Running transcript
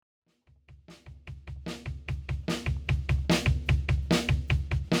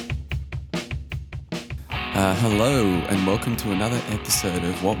Hello, and welcome to another episode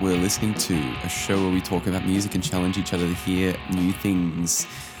of What We're Listening To, a show where we talk about music and challenge each other to hear new things.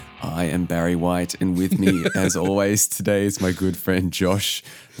 I am Barry White, and with me, as always, today is my good friend Josh,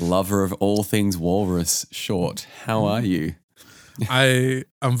 lover of all things walrus. Short, how are you?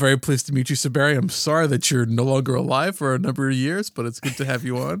 I'm very pleased to meet you, Sir Barry. I'm sorry that you're no longer alive for a number of years, but it's good to have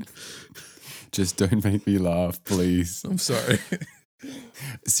you on. Just don't make me laugh, please. I'm sorry.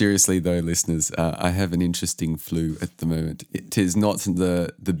 Seriously, though, listeners, I have an interesting flu at the moment. It is not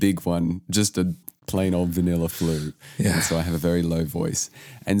the big one, just a plain old vanilla flu. Yeah. And so I have a very low voice.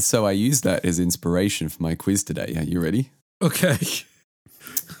 And so I use that as inspiration for my quiz today. Are you ready? Okay.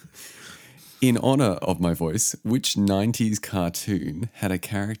 In honor of my voice, which 90s cartoon had a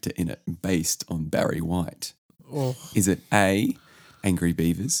character in it based on Barry White? Oh. Is it A, Angry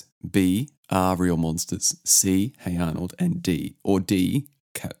Beavers, B, Are Real Monsters, C, Hey Arnold, and D, or D,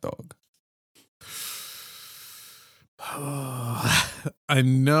 Cat Dog? I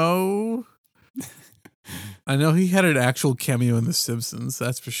know he had an actual cameo in The Simpsons,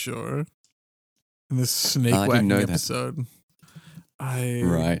 that's for sure. In the snake whacking episode.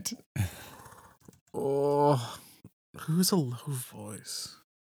 Right. Oh, who's a low voice?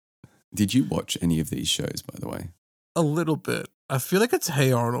 Did you watch any of these shows, by the way? A little bit. I feel like it's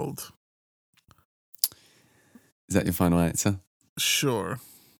Hey Arnold. Is that your final answer? Sure.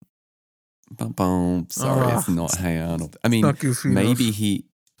 Sorry, it's not Hey Arnold. I mean,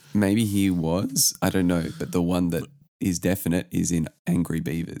 maybe he was. I don't know. But the one that is definite is in Angry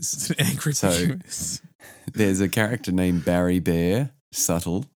Beavers. It's an Angry Beavers. There's a character named Barry Bear.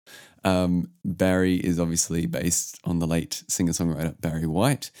 Subtle. Barry is obviously based on the late singer-songwriter Barry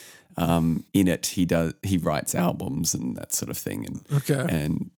White. In it, he writes albums and that sort of thing,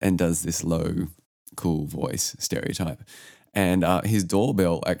 and does this low, cool voice stereotype. And his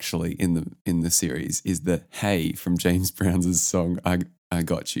doorbell actually in the series is the "Hey" from James Brown's song "I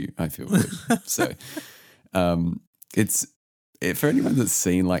Got You, I Feel Good." So, it's for anyone that's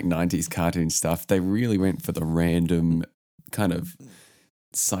seen like 90s cartoon stuff, they really went for the random kind of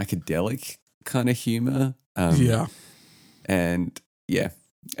psychedelic kind of humor. And yeah.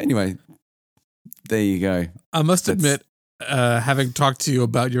 Anyway, there you go. I must admit, having talked to you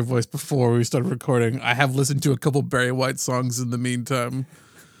about your voice before we started recording, I have listened to a couple Barry White songs in the meantime.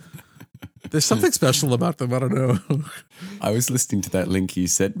 There's something special about them. I don't know. I was listening to that link you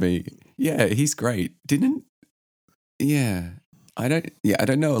sent me. Yeah, he's great. I don't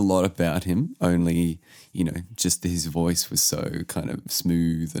know a lot about him. Only, just his voice was so kind of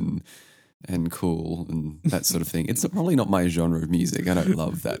smooth and cool and that sort of thing. It's probably not my genre of music. I don't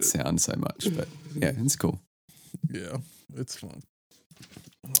love that sound so much, but yeah, it's cool. Yeah, it's fun.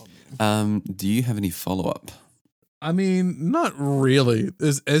 Do you have any follow-up? I mean, not really.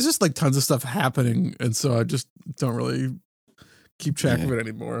 It's just like tons of stuff happening, and so I just don't really keep track of it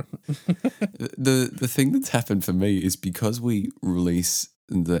anymore. The thing that's happened for me is because we release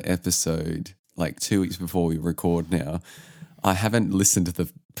the episode like 2 weeks before we record now, I haven't listened to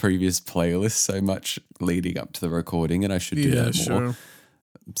the previous playlist so much leading up to the recording, and I should do that more. Sure.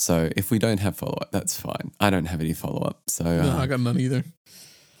 So if we don't have follow-up, that's fine. I don't have any follow-up. So no, I got none either.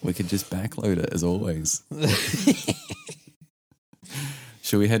 We could just backload it as always.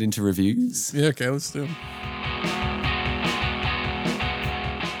 Shall we head into reviews? Yeah, okay, let's do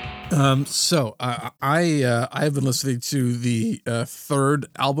them. So I have been listening to the third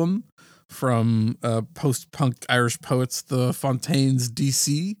album from post-punk Irish poets, the Fontaines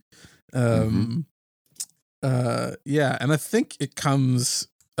DC. And I think it comes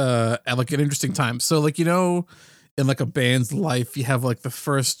at like an interesting time. So like, in like a band's life, you have like the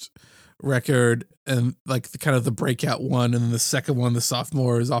first record and like the kind of the breakout one, and then the second one, the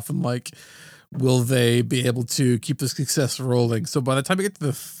sophomore, is often like, will they be able to keep the success rolling? So by the time you get to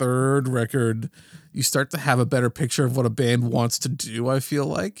the third record, you start to have a better picture of what a band wants to do, I feel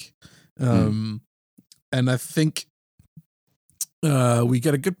like. And I think we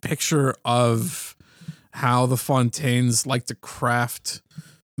get a good picture of how the Fontaines like to craft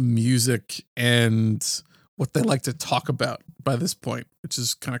music and what they like to talk about by this point, which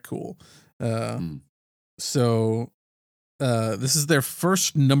is kind of cool. So this is their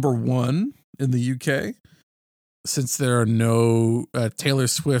first number one in the UK, since there are no Taylor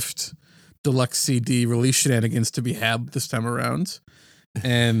Swift deluxe CD release shenanigans to be had this time around.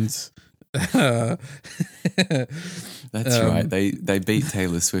 And that's right. They beat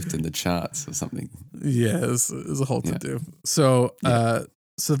Taylor Swift in the charts or something. Yeah, it was a whole to do. So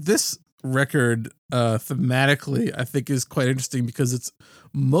so this record thematically I think is quite interesting because it's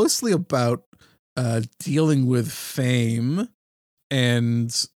mostly about dealing with fame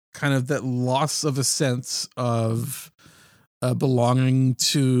and kind of that loss of a sense of belonging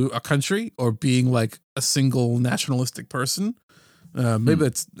to a country or being like a single nationalistic person.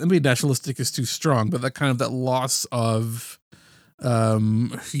 Maybe nationalistic is too strong, but that kind of that loss of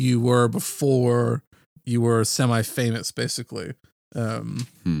who you were before you were semi-famous, basically.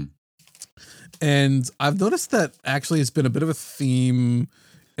 And I've noticed that actually it's been a bit of a theme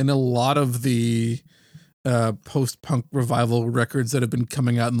in a lot of the post-punk revival records that have been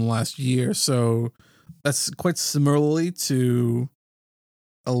coming out in the last year. So that's quite similarly to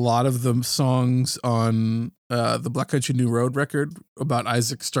a lot of the songs on the Black Country New Road record about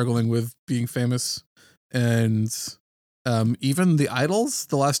Isaac struggling with being famous. And even the Idols,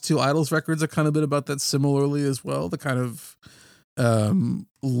 the last two Idols records are kind of been about that similarly as well. The kind of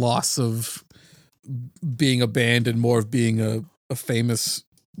loss of being a band and more of being a famous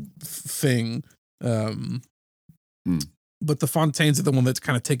thing. But the Fontaines are the one that's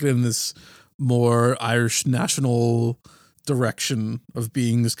kind of taken in this more Irish national direction of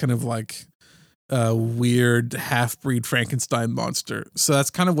being this kind of like weird half-breed Frankenstein monster. So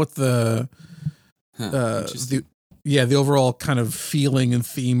that's kind of what the overall kind of feeling and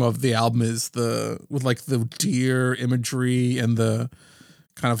theme of the album is, with like the deer imagery and the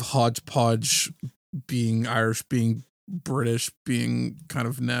kind of hodgepodge being Irish, being British, being kind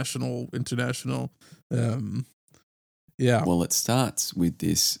of national, international. Well, it starts with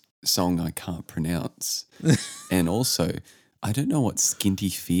this song I can't pronounce. And also, I don't know what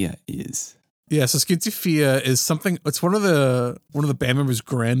Skinty Fear is. Yeah, so Skinty Fear is something, it's one of the band members'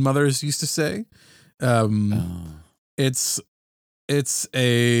 grandmothers used to say. It's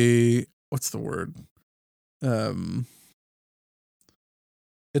a, what's the word?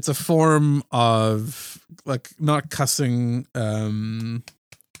 It's a form of like not cussing, not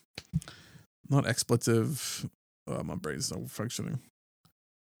expletive. Oh, my brain's not functioning.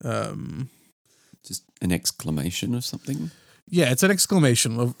 Just an exclamation or something? Yeah, it's an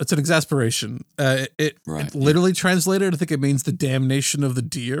exclamation. It's an exasperation. It literally translated, I think it means the damnation of the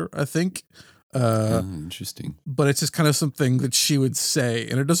deer, I think. Interesting. But it's just kind of something that she would say,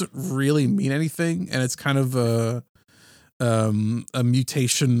 and it doesn't really mean anything, and it's kind of a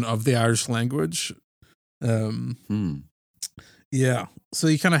mutation of the Irish language. Yeah. So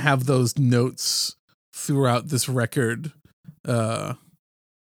you kind of have those notes throughout this record. Yeah.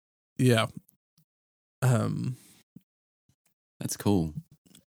 That's cool.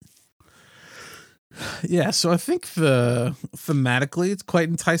 Yeah, so I think thematically it's quite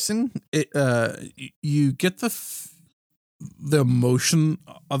enticing. You get the emotion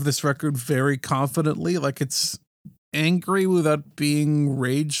of this record very confidently, like it's angry without being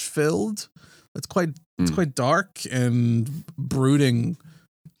rage filled. It's quite dark and brooding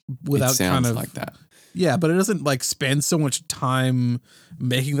without it sounds kind of like that. Yeah, but it doesn't like spend so much time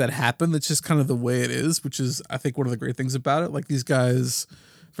making that happen. It's just kind of the way it is, which is I think one of the great things about it. Like these guys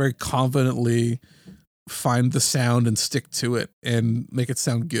very confidently find the sound and stick to it and make it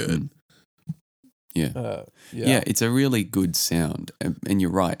sound good. Yeah, it's a really good sound, and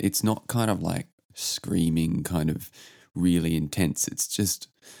you're right. It's not kind of like screaming, kind of really intense.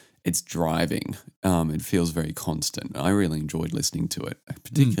 It's driving. It feels very constant. I really enjoyed listening to it. I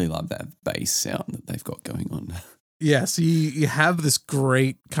particularly love that bass sound that they've got going on. Yeah, so you have this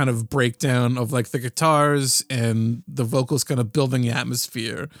great kind of breakdown of like the guitars and the vocals kind of building the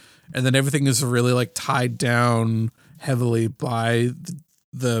atmosphere, and then everything is really like tied down heavily by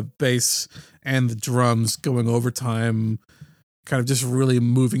the bass and the drums going overtime, kind of just really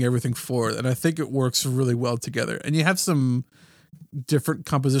moving everything forward. And I think it works really well together. And you have some different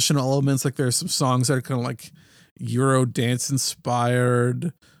compositional elements, like there are some songs that are kind of like Euro dance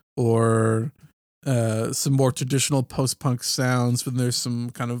inspired or some more traditional post-punk sounds, but there's some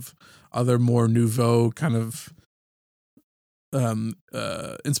kind of other more nouveau kind of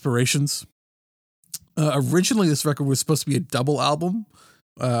inspirations. Originally this record was supposed to be a double album,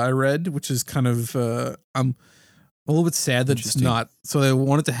 I read, which is kind of I'm a little bit sad that it's not. So they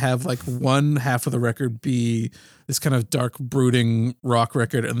wanted to have like one half of the record be this kind of dark, brooding rock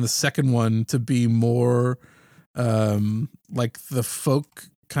record, and the second one to be more like the folk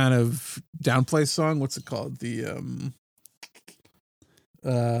kind of downplay song. What's it called? The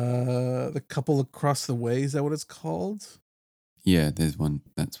Couple Across the Way. Is that what it's called? Yeah, there's one.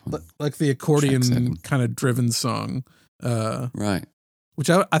 That's one. Like the accordion kind of driven song. Right. Which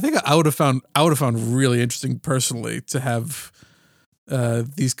I think I would have found really interesting personally, to have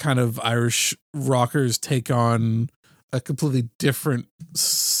these kind of Irish rockers take on a completely different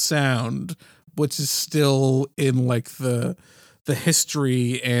sound, which is still in like the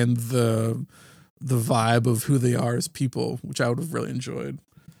history and the vibe of who they are as people, which I would have really enjoyed.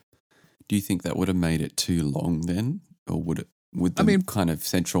 Do you think that would have made it too long then, or would the kind of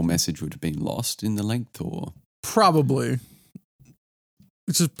central message would have been lost in the length, or probably?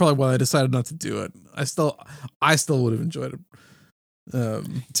 Which is probably why I decided not to do it. I still would have enjoyed it.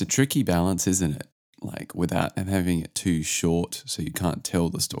 It's a tricky balance, isn't it? Like without having it too short, so you can't tell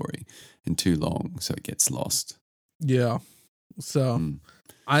the story, and too long, so it gets lost. Yeah. So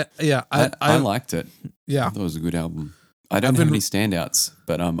I liked it. Yeah, I thought it was a good album. I don't have any standouts,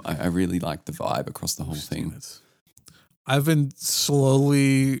 but I really like the vibe across the whole thing. I've been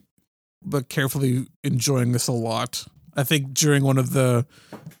slowly but carefully enjoying this a lot. I think during one of the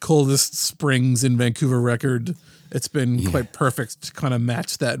coldest springs in Vancouver record, it's been quite perfect to kind of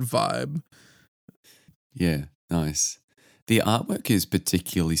match that vibe. Yeah, nice. The artwork is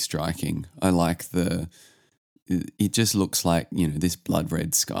particularly striking. I like it just looks like, this blood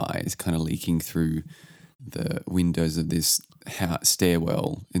red sky is kind of leaking through the windows of this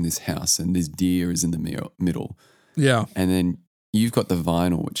stairwell in this house, and this deer is in the middle. Yeah. And then you've got the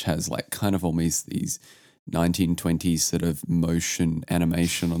vinyl, which has like kind of almost these 1920s sort of motion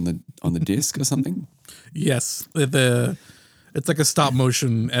animation on the disc or something. Yes. It's like a stop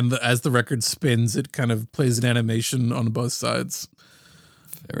motion, and as the record spins, it kind of plays an animation on both sides.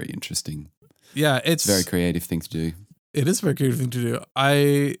 Very interesting. Yeah, it's a very creative thing to do. It is a very creative thing to do.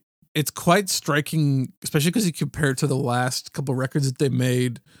 It's quite striking, especially because you compare it to the last couple records that they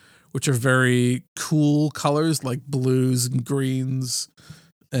made, which are very cool colors like blues and greens,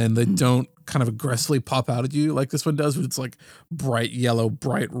 and they don't kind of aggressively pop out at you like this one does, which it's like bright yellow,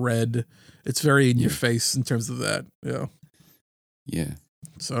 bright red. It's very in your face in terms of that. Yeah. Yeah.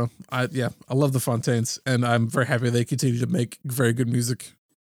 So I love the Fontaines, and I'm very happy they continue to make very good music.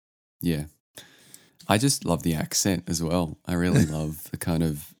 Yeah. I just love the accent as well. I really love the kind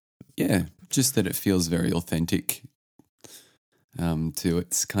of, just that it feels very authentic to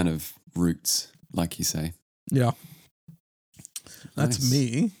its kind of roots, like you say. Yeah. That's Nice.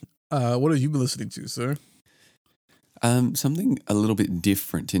 me. What have you been listening to, sir? Something a little bit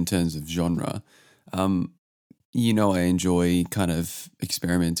different in terms of genre. I enjoy kind of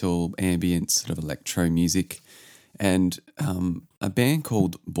experimental, ambient sort of electro music. And a band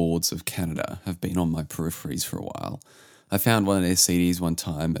called Boards of Canada have been on my peripheries for a while. I found one of their CDs one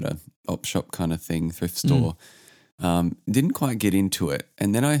time at a op shop kind of thing, thrift store. Didn't quite get into it.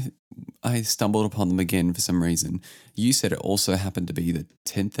 And then I stumbled upon them again for some reason. You said it also happened to be the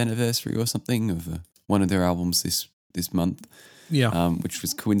 10th anniversary or something of one of their albums this month. Yeah. Which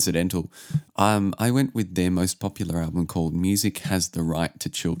was coincidental. I went with their most popular album called Music Has the Right to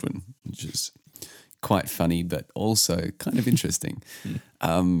Children, which is quite funny, but also kind of interesting.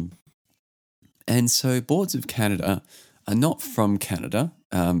 And so Boards of Canada are not from Canada,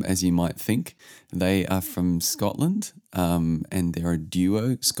 as you might think. They are from Scotland, and they're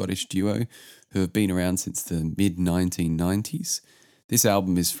a Scottish duo, who have been around since the mid-1990s. This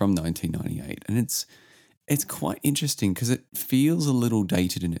album is from 1998, and it's quite interesting because it feels a little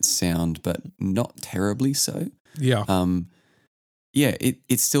dated in its sound, but not terribly so. Yeah.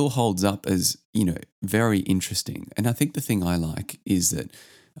 It still holds up as, very interesting. And I think the thing I like is that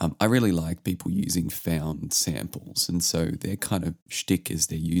I really like people using found samples. And so their kind of shtick is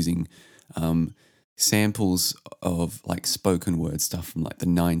they're using samples of like spoken word stuff from like the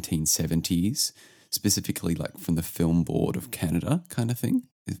 1970s, specifically like from the Film Board of Canada kind of thing.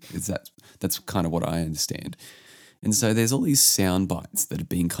 That's kind of what I understand. And so there's all these sound bites that are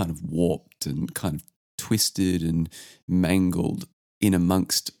being kind of warped and kind of twisted and mangled in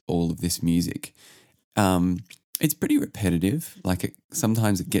amongst all of this music. It's pretty repetitive. Like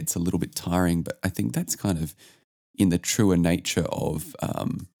sometimes it gets a little bit tiring, but I think that's kind of in the truer nature of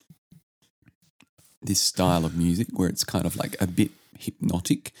this style of music, where it's kind of like a bit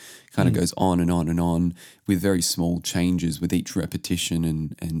hypnotic, kind of goes on and on and on with very small changes with each repetition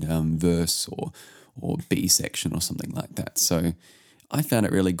and verse or B section or something like that. So I found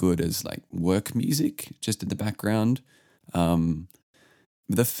it really good as like work music just in the background.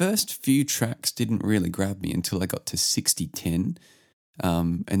 The first few tracks didn't really grab me until I got to 6010,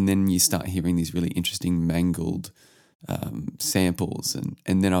 and then you start hearing these really interesting mangled samples,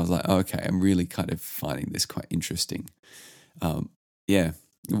 and then I was like, oh, okay, I'm really kind of finding this quite interesting.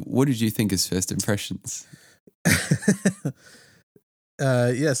 What did you think as first impressions?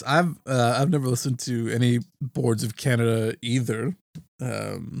 Yes, I've never listened to any Boards of Canada either.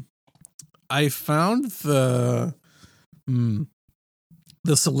 I found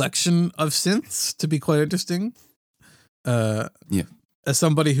the selection of synths to be quite interesting. As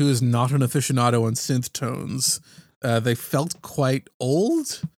somebody who is not an aficionado on synth tones, they felt quite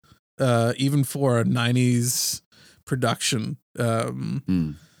old, even for a 90s production.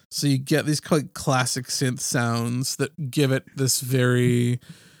 So you get these classic synth sounds that give it this very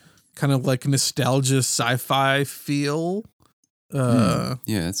kind of like nostalgia sci-fi feel. Yeah,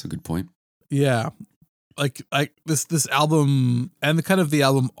 that's a good point. Yeah. Like this album and the kind of the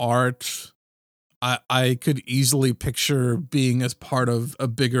album art, I could easily picture being as part of a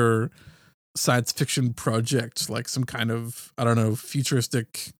bigger science fiction project, like some kind of, I don't know,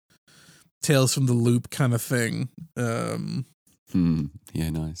 futuristic Tales from the Loop kind of thing. Yeah,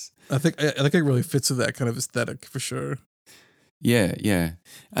 nice. I think it really fits with that kind of aesthetic for sure. Yeah, yeah.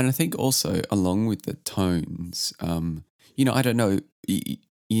 And I think also along with the tones, I don't know,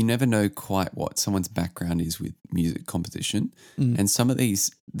 you never know quite what someone's background is with music composition. And some of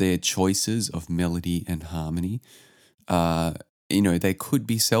their choices of melody and harmony, they could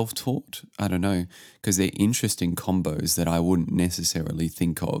be self-taught. I don't know, because they're interesting combos that I wouldn't necessarily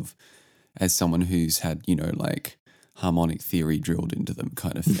think of as someone who's had, like harmonic theory drilled into them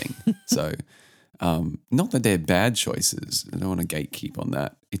kind of thing. So not that they're bad choices. I don't want to gatekeep on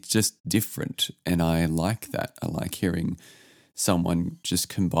that. It's just different. And I like that. I like hearing someone just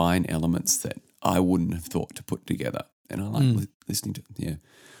combine elements that I wouldn't have thought to put together. And I like listening to them. Yeah.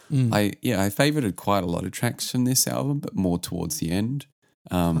 I favorited quite a lot of tracks from this album, but more towards the end.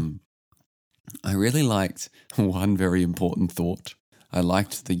 I really liked One Very Important Thought. I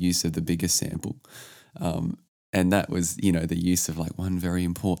liked the use of the bigger sample. And that was, the use of like one very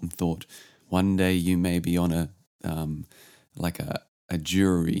important thought. One day you may be on a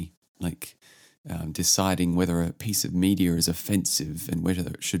jury, deciding whether a piece of media is offensive and whether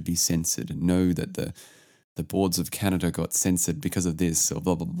it should be censored, and know that the boards of Canada got censored because of this, or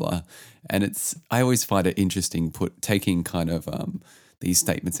blah, blah, blah. And I always find it interesting taking kind of these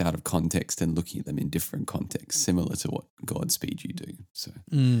statements out of context and looking at them in different contexts, similar to what Godspeed You do. So,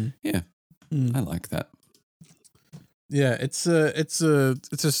 I like that. Yeah, it's a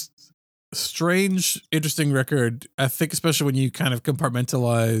strange, interesting record. I think especially when you kind of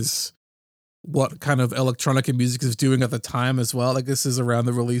compartmentalize what kind of electronic music is doing at the time as well. Like this is around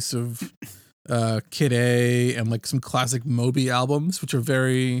the release of Kid A and like some classic Moby albums, which are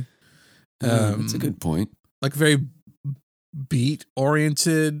very that's a good point. Like very beat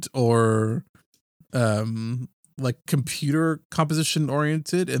oriented or like computer composition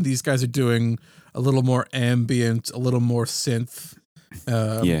oriented, and these guys are doing a little more ambient, a little more synth.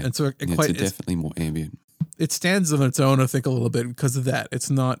 And so it's definitely more ambient. It stands on its own, I think, a little bit because of that. It's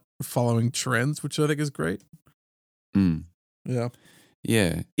not following trends, which I think is great. Yeah.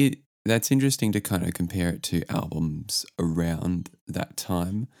 Yeah. That's interesting to kind of compare it to albums around that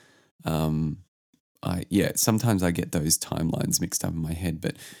time. Sometimes I get those timelines mixed up in my head,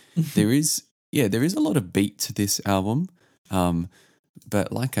 but there is a lot of beat to this album.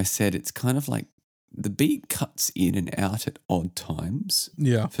 But like I said, it's kind of like the beat cuts in and out at odd times.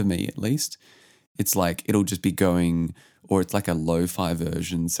 Yeah. For me, at least. It's like it'll just be going, or it's like a lo-fi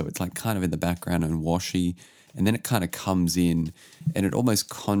version. So it's like kind of in the background and washy. And then it kind of comes in and it almost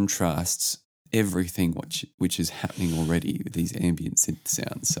contrasts everything which is happening already with these ambient synth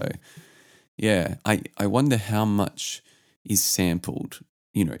sounds. So, yeah, I wonder how much is sampled.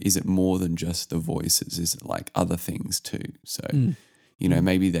 Is it more than just the voices? Is it like other things too? So,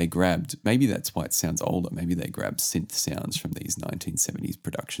 maybe maybe that's why it sounds older. Maybe they grabbed synth sounds from these 1970s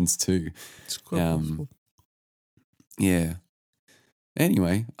productions too. It's quite possible. Yeah.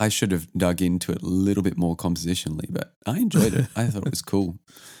 Anyway, I should have dug into it a little bit more compositionally, but I enjoyed it. I thought it was cool.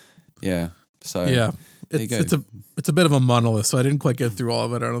 Yeah. So yeah, it's a bit of a monolith, so I didn't quite get through all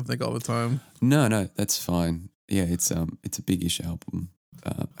of it. I don't think all the time. No, that's fine. Yeah, it's a big-ish album.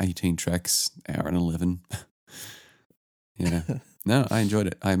 18 tracks, hour and 11. Yeah. No, I enjoyed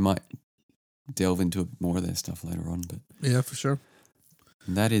it. I might delve into a bit more of their stuff later on, but yeah, for sure.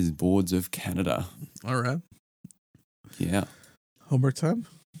 That is Boards of Canada. All right. Yeah. Homework time?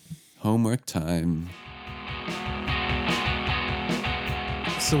 Homework time.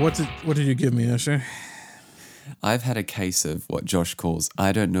 So what did you give me, Usher? I've had a case of what Josh calls,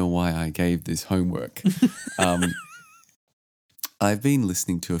 I don't know why I gave this homework. I've been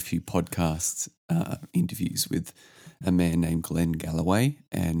listening to a few podcasts, interviews with a man named Glenn Galloway,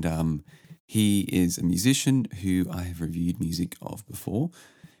 and he is a musician who I have reviewed music of before.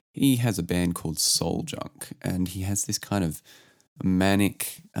 He has a band called Soul Junk, and he has this kind of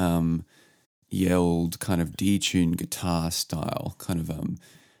manic, yelled, kind of detuned guitar style, kind of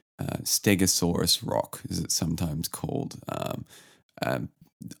Stegosaurus rock, as it's sometimes called.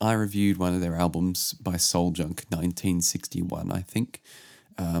 I reviewed one of their albums by Soul Junk, 1961, I think,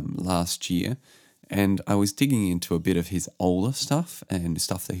 last year. And I was digging into a bit of his older stuff and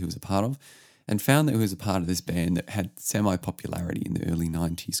stuff that he was a part of. and found that he was a part of this band that had semi-popularity in the early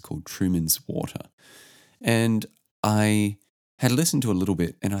 90s called Truman's Water. And I had listened to a little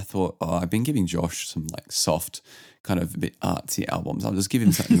bit and I thought, I've been giving Josh some like soft, kind of a bit artsy albums. I'll just give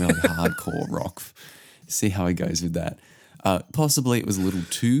him something really hardcore rock, see how he goes with that. Possibly it was a little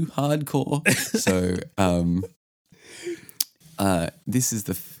too hardcore. So this is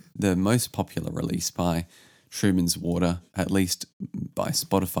the most popular release by Truman's Water, at least by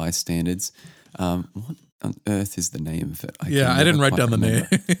Spotify standards. What on earth is the name of it? I didn't write down the name.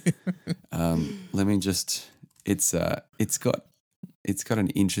 Let me just. It's got an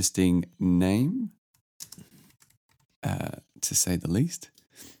interesting name, to say the least.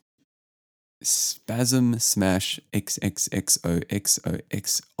 Spasm Smash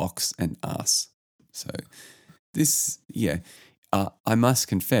XXXOXOX Ox and Ass. So this, I must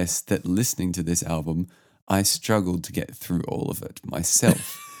confess that listening to this album, I struggled to get through all of it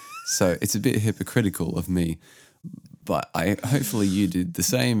myself. So it's a bit hypocritical of me, but hopefully you did the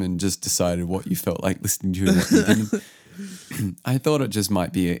same and just decided what you felt like listening to and what you didn't. I thought it just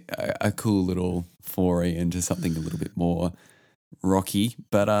might be a cool little foray into something a little bit more rocky,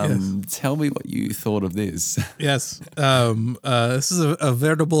 but tell me what you thought of this. Yes. This is a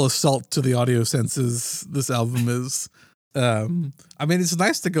veritable assault to the audio senses, this album is. I mean, it's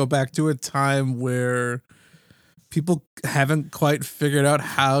nice to go back to a time where people haven't quite figured out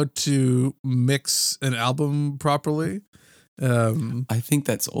how to mix an album properly. I think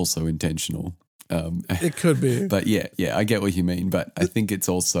that's also intentional. It could be. But yeah, I get what you mean, but I think it's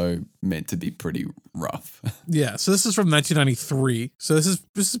also meant to be pretty rough. Yeah, so this is from 1993. So this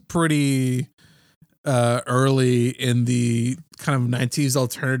is pretty early in the kind of 90s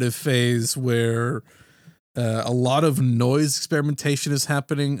alternative phase where a lot of noise experimentation is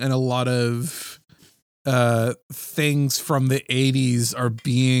happening and a lot of things from the 80s are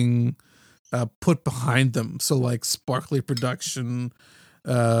being put behind them. So like sparkly production,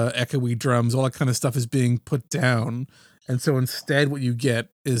 echoey drums, all that kind of stuff is being put down. And so instead what you get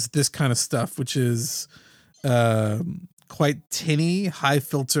is this kind of stuff, which is quite tinny, high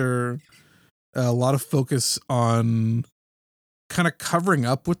filter, a lot of focus on kind of covering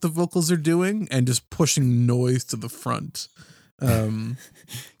up what the vocals are doing and just pushing noise to the front.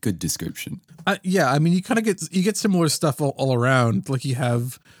 Good description. Yeah, I mean, you kind of get similar stuff all around. Like you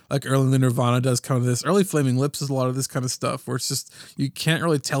have like early Nirvana does kind of this. Early Flaming Lips is a lot of this kind of stuff where it's just you can't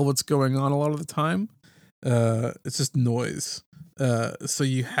really tell what's going on a lot of the time. It's just noise. So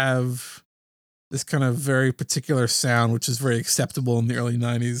you have this kind of very particular sound, which is very acceptable in the early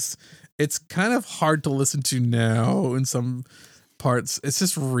 90s. It's kind of hard to listen to now in some parts. It's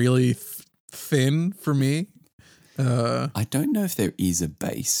just really thin for me. I don't know if there is a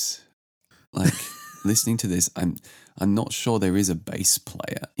bass. Like listening to this, I'm not sure there is a bass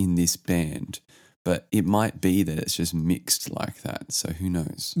player in this band, but it might be that it's just mixed like that. So who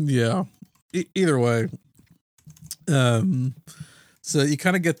knows? Yeah. Either way. So you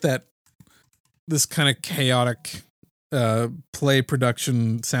kind of get this kind of chaotic play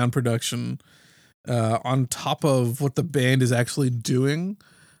production, sound production on top of what the band is actually doing,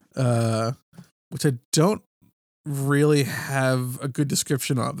 which I don't really have a good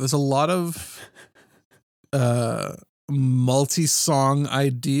description of. There's a lot of multi-song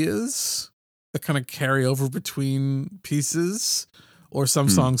ideas that kind of carry over between pieces, or some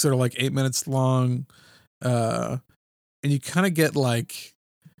songs that are like 8 minutes long, and you kind of get like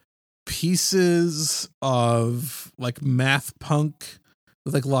pieces of like math punk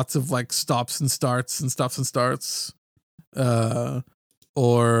with like lots of like stops and starts,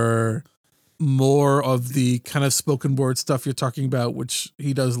 or more of the kind of spoken word stuff you're talking about, which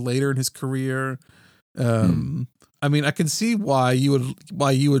he does later in his career. I mean, I can see why you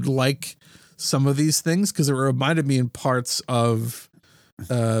would like some of these things, because it reminded me in parts of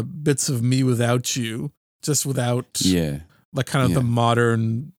bits of Me Without You, just without like kind of the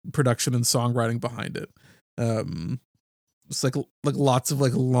modern production and songwriting behind it. It's like lots of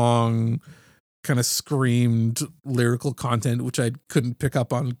like long kind of screamed lyrical content, which I couldn't pick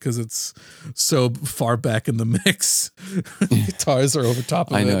up on because it's so far back in the mix. Guitars are over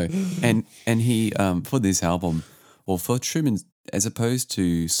top of it. I know. And he, for this album, or for Truman, as opposed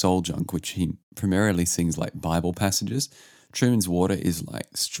to Soul Junk, which he primarily sings like Bible passages, Truman's Water is like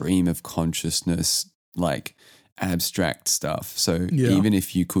stream of consciousness, like abstract stuff. So even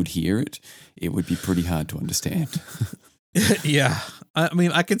if you could hear it, it would be pretty hard to understand. Yeah. I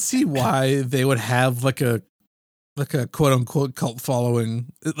mean, I can see why they would have like a quote unquote cult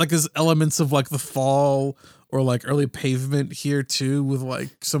following. Like there's elements of like The Fall or like early Pavement here too, with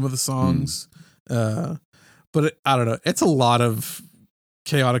like some of the songs. But I don't know. It's a lot of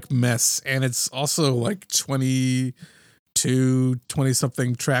chaotic mess, and it's also like 20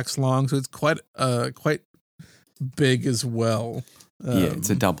 something tracks long, so it's quite big as well. Yeah, it's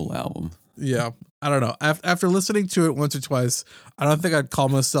a double album. Yeah, I don't know. After listening to it once or twice, I don't think I'd call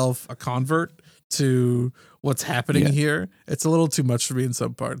myself a convert to what's happening here. It's a little too much for me in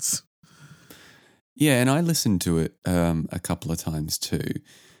some parts. Yeah, and I listened to it a couple of times too,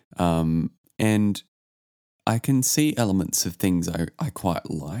 and I can see elements of things I quite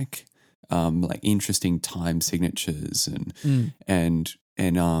like interesting time signatures and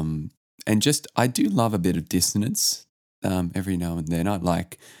just I do love a bit of dissonance every now and then. I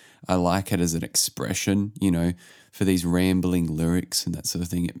like it as an expression, for these rambling lyrics and that sort of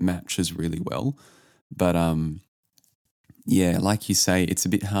thing. It matches really well, but yeah, like you say, it's a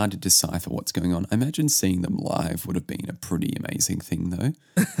bit hard to decipher what's going on. I imagine seeing them live would have been a pretty amazing thing, though.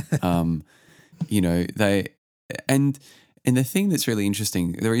 They and the thing that's really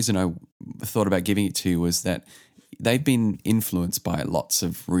interesting, the reason I thought about giving it to you was that they've been influenced by lots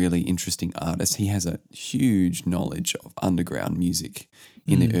of really interesting artists. He has a huge knowledge of underground music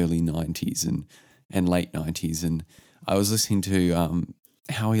in the early 90s and late 90s. And I was listening to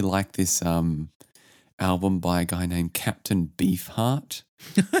how he liked this album by a guy named Captain Beefheart.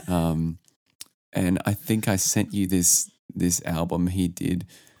 And I think I sent you this album he did,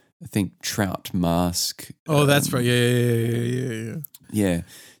 I think Trout Mask. Oh, that's right. Yeah. Yeah.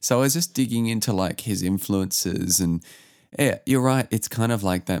 So I was just digging into like his influences, and yeah, you're right. It's kind of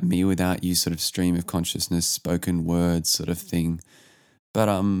like that Me Without You sort of stream of consciousness, spoken words sort of thing. But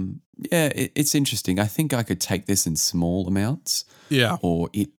yeah, it's interesting. I think I could take this in small amounts. Yeah.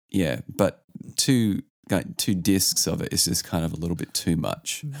 But two discs of it is just kind of a little bit too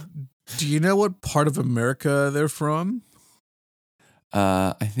much. Do you know what part of America they're from?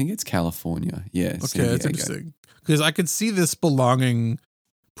 I think it's California. Yeah. Okay, that's interesting. Because I could see this belonging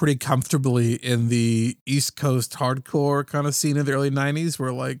pretty comfortably in the East Coast hardcore kind of scene of the early 90s,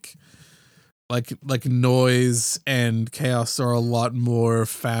 where like noise and chaos are a lot more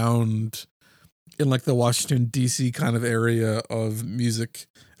found in like the Washington DC kind of area of music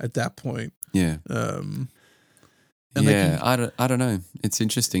at that point. Yeah. I don't know. It's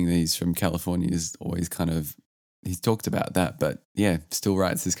interesting that he's from California. Is always kind of, he's talked about that, but yeah, still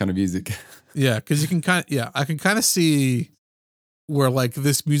writes this kind of music. Yeah, because I can kind of see where like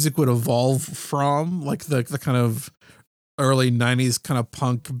this music would evolve from, like the kind of early 90s kind of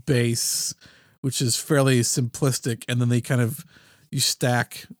punk bass, which is fairly simplistic, and then you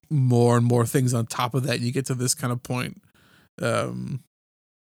stack more and more things on top of that, and you get to this kind of point.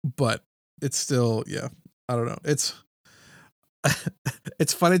 But it's still, I don't know. It's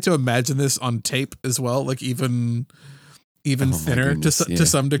funny to imagine this on tape as well, like even thinner to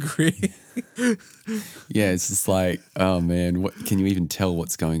some degree. Yeah, it's just like, oh man, what can you even tell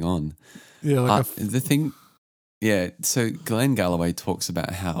what's going on? Yeah, like the thing. Yeah, so Glenn Galloway talks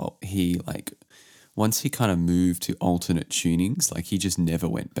about how he once he kind of moved to alternate tunings, like he just never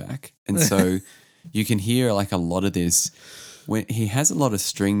went back, and so you can hear like a lot of this. When he has a lot of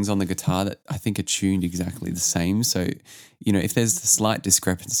strings on the guitar that I think are tuned exactly the same. So, if there's a slight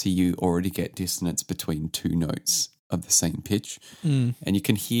discrepancy, you already get dissonance between two notes of the same pitch. And you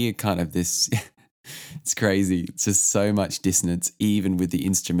can hear kind of this, it's crazy. It's just so much dissonance, even with the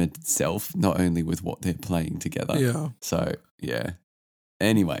instrument itself, not only with what they're playing together. Yeah. So, yeah.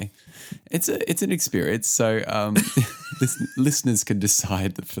 Anyway, it's an experience. So listeners can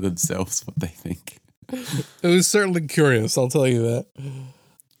decide for themselves what they think. It was certainly curious, I'll tell you that.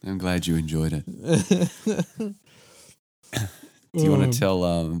 I'm glad you enjoyed it. Do you want to tell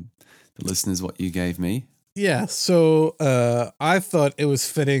the listeners what you gave me? Yeah, so I thought it was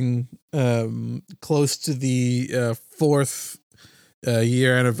fitting, close to the fourth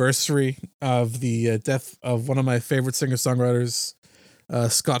year anniversary of the death of one of my favorite singer-songwriters,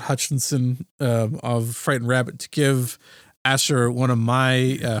 Scott Hutchinson of Frightened Rabbit, to give Asher one of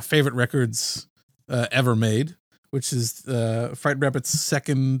my favorite records ever made, which is Frightened Rabbit's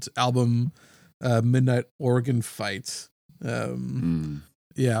second album, Midnight Organ Fight.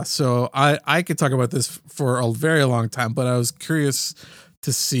 Yeah, so I could talk about this for a very long time, but I was curious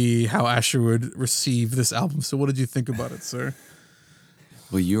to see how Asher would receive this album. So what did you think about it, sir?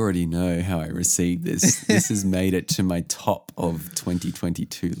 Well, you already know how I received this. This has made it to my top of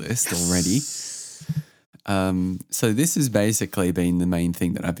 2022 list already. So this has basically been the main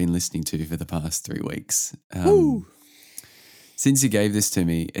thing that I've been listening to for the past 3 weeks. Since you gave this to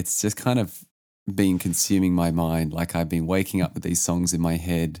me, it's just kind of been consuming my mind. Like I've been waking up with these songs in my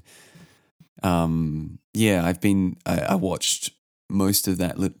head. I watched most of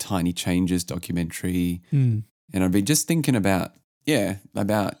that Tiny Changes documentary, and I've been just thinking about yeah,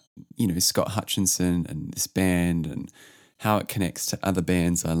 about, Scott Hutchinson and this band and how it connects to other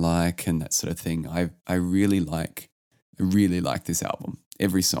bands I like and that sort of thing. I really like this album.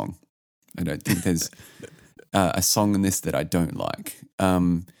 Every song. I don't think there's a song in this that I don't like.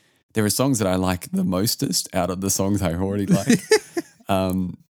 There are songs that I like the mostest out of the songs I already like.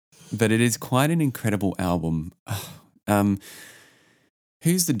 But it is quite an incredible album.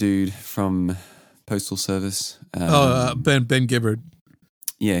 Who's the dude from Postal Service? Ben Gibbard.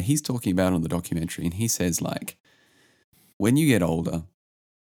 Yeah, he's talking about on the documentary, and he says, like, when you get older,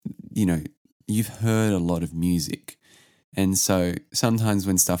 you've heard a lot of music. And so sometimes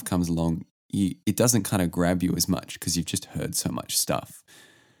when stuff comes along, it doesn't kind of grab you as much because you've just heard so much stuff.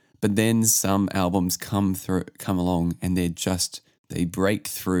 But then some albums come along and they break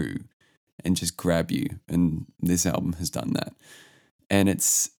through and just grab you. And this album has done that. And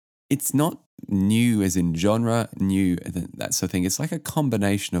it's not new as in genre, new, that sort of thing. It's like a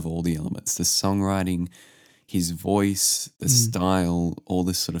combination of all the elements, the songwriting, his voice, the style, all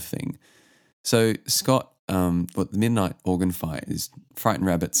this sort of thing. So Scott, the Midnight Organ Fight is Frightened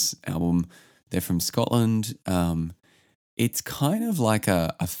Rabbits album. They're from Scotland. It's kind of like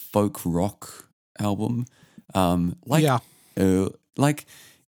a folk rock album. Like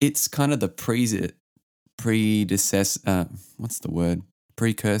it's kind of the predecessor, what's the word?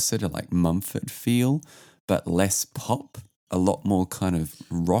 Precursor to like Mumford feel, but less pop, a lot more kind of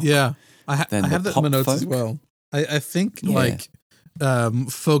rock. Yeah, I have that in my notes as well. I think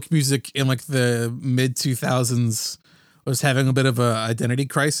folk music in like the mid 2000s was having a bit of a identity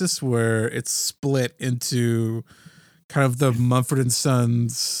crisis where it's split into kind of the Mumford and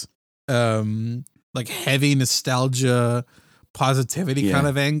Sons like heavy nostalgia positivity kind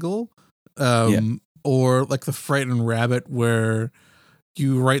of angle, or like the Frightened Rabbit where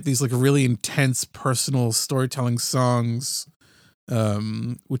you write these like really intense personal storytelling songs,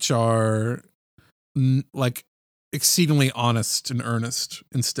 which are like exceedingly honest and earnest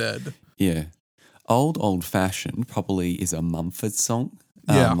instead. Yeah. Old Fashioned probably is a Mumford song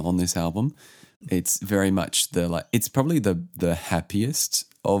on this album. It's very much it's probably the happiest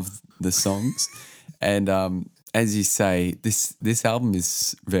of the songs. And as you say, this album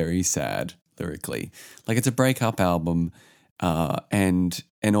is very sad lyrically. Like it's a breakup album, and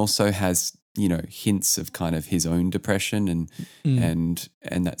also has, hints of kind of his own depression and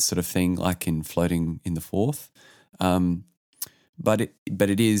that sort of thing, like in Floating in the Fourth. But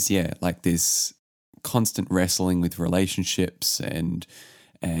it is, like this constant wrestling with relationships and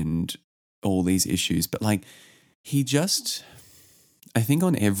all these issues. But like I think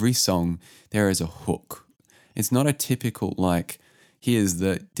on every song there is a hook. It's not a typical like here's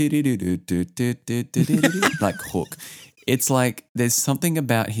the like hook. It's like there's something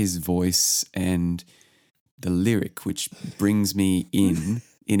about his voice and the lyric which brings me in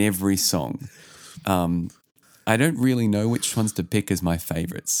every song. I don't really know which ones to pick as my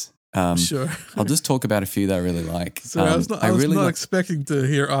favorites. Sure. I'll just talk about a few that I really like. So I was not expecting to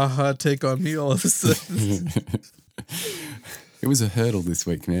hear Aha take on me all of a sudden. It was a hurdle this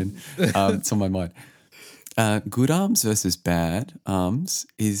week, man. It's on my mind. Good Arms versus Bad Arms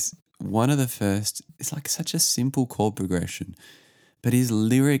is one of the first. It's like such a simple chord progression, but his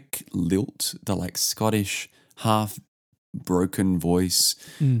lyric lilt, the like Scottish half broken voice,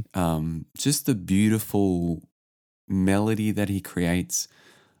 just the beautiful melody that he creates.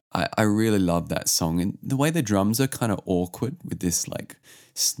 I really love that song. And the way the drums are kind of awkward with this like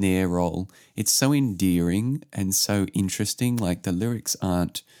snare roll, it's so endearing and so interesting. Like the lyrics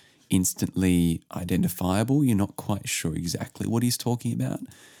aren't instantly identifiable. You're not quite sure exactly what he's talking about,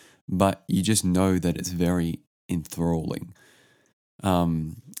 but you just know that it's very enthralling.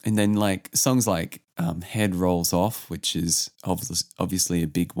 And then like songs like Head Rolls Off, which is obviously a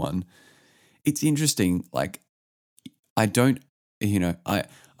big one. It's interesting. Like I don't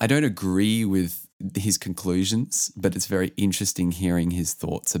agree with his conclusions, but it's very interesting hearing his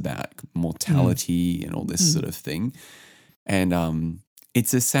thoughts about mortality and all this sort of thing. And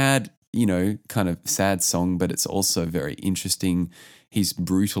it's a sad, kind of sad song, but it's also very interesting. He's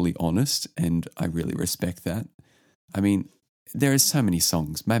brutally honest, and I really respect that. I mean, there are so many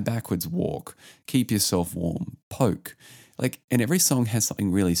songs. My Backwards Walk, Keep Yourself Warm, Poke. Like, and every song has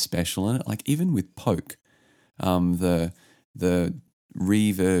something really special in it. Like even with Poke, the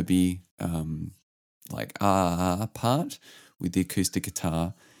reverby part with the acoustic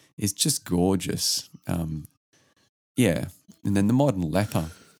guitar is just gorgeous. And then the Modern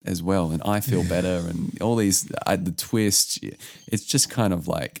Leper as well, and I Feel Better, and all these the twist. It's just kind of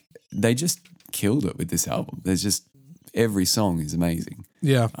like they just killed it with this album. There's just every song is amazing.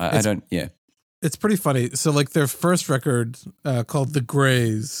 Yeah, I don't. Yeah, It's pretty funny. So like their first record called The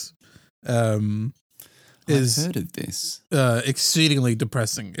Greys is I've heard of this. exceedingly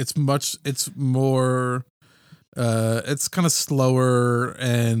depressing. It's more it's kind of slower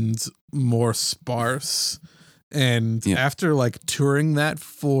and more sparse. And after like touring that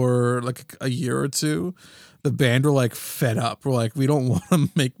for like a year or two, the band were like fed up. We're like, we don't want to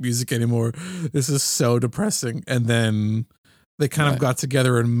make music anymore. This is so depressing. And then they kind of got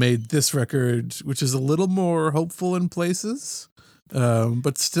together and made this record, which is a little more hopeful in places,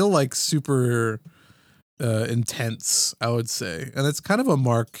 but still like super intense, I would say. And it's kind of a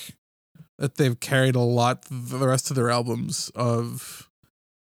mark that they've carried a lot the rest of their albums of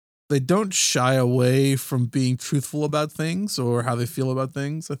they don't shy away from being truthful about things or how they feel about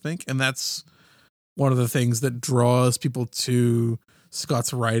things, I think. And that's one of the things that draws people to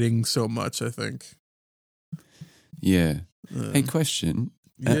Scott's writing so much, I think. Yeah. Hey, question.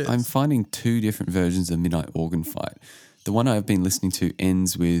 Yes. I'm finding two different versions of Midnight Organ Fight. The one I've been listening to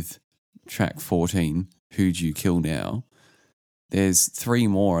ends with track 14, Who'd You Kill Now? There's 3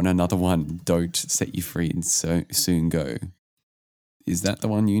 more and another one, Don't Set You Free and Soon Go. Is that the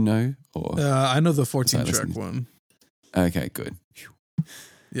one you know? Or I know the 14-track one. Okay, good.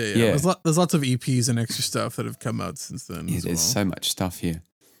 Yeah. There's lots of EPs and extra stuff that have come out since then. Yeah, there's so much stuff here.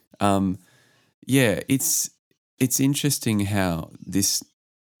 It's interesting how this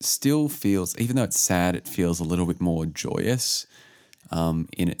still feels, even though it's sad, it feels a little bit more joyous in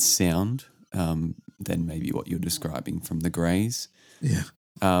its sound than maybe what you're describing from the Greys. Yeah.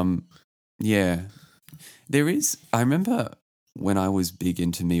 There is, I remember when I was big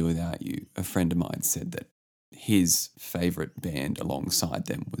into Me Without You, a friend of mine said that his favourite band alongside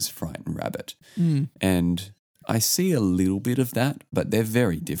them was Frightened Rabbit. And I see a little bit of that, but they're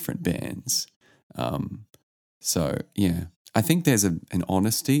very different bands. So, yeah, I think there's an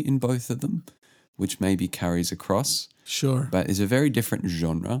honesty in both of them, which maybe carries across. Sure. But it's a very different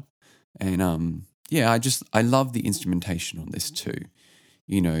genre. And, I love the instrumentation on this too.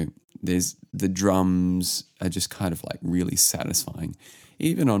 You know, there's the drums are just kind of like really satisfying.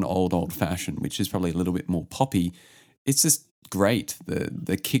 Even on Old Fashioned, which is probably a little bit more poppy, it's just great.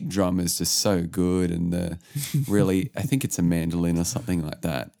 The kick drum is just so good, and the really, I think it's a mandolin or something like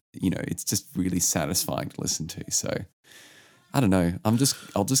that. You know, it's just really satisfying to listen to. So I don't know.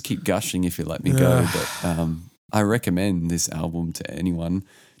 I'll just keep gushing if you let me go. But I recommend this album to anyone.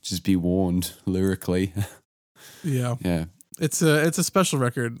 Just be warned lyrically. Yeah. Yeah. It's a special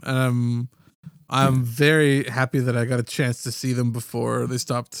record. I'm very happy that I got a chance to see them before they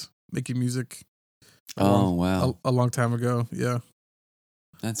stopped making music. Wow. A long time ago. Yeah.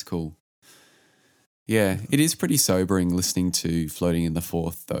 That's cool. Yeah, it is pretty sobering listening to Floating in the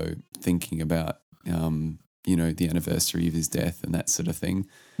Fourth, though, thinking about, the anniversary of his death and that sort of thing.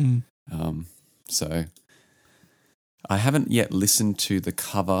 So I haven't yet listened to the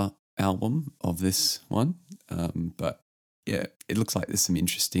cover album of this one, but yeah, it looks like there's some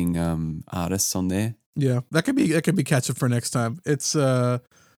interesting artists on there. Yeah, that could be catch up for next time. It's some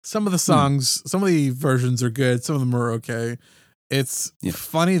of the songs, some of the versions are good, some of them are okay. It's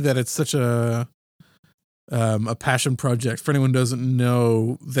funny that it's such a passion project. For anyone who doesn't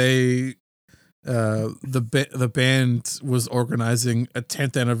know, they the band was organizing a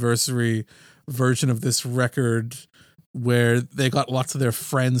 10th anniversary version of this record where they got lots of their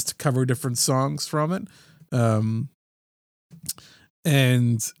friends to cover different songs from it.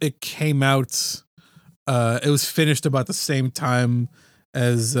 And it came out it was finished about the same time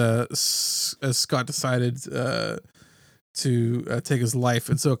as Scott decided to take his life,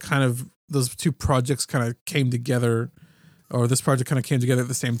 and so kind of those two projects kind of came together, or this project kind of came together at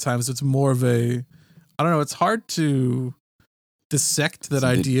the same time. So it's more of a, I don't know, it's hard to dissect that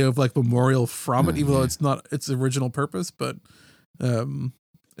idea of like memorial from it, even though it's not its original purpose, but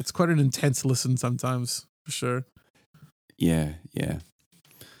it's quite an intense listen sometimes, for sure. Yeah.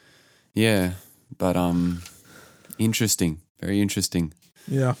 But interesting, very interesting.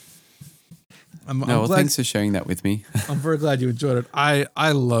 Yeah. I'm glad, thanks for sharing that with me. I'm very glad you enjoyed it.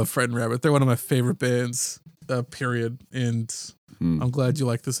 I love Frightened Rabbit. They're one of my favorite bands, period. And I'm glad you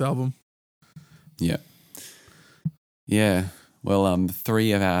like this album. Yeah. Yeah. Well,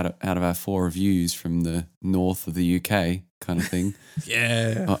 3 out of our 4 reviews from the north of the UK kind of thing.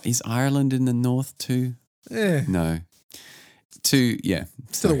 Yeah. Oh, is Ireland in the north too? Yeah. No. 2, yeah.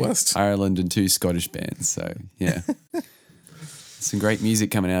 To the west. Ireland and 2 Scottish bands. So, yeah. Some great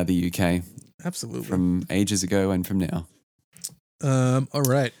music coming out of the UK. Absolutely. From ages ago and from now. All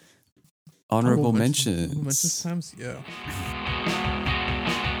right. Honorable mentions. Mentions times? Yeah.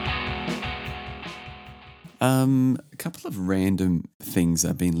 A couple of random things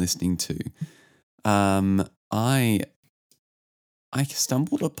I've been listening to. I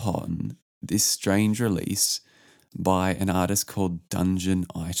stumbled upon this strange release by an artist called Dungeon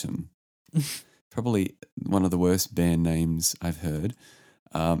Item. Probably one of the worst band names I've heard.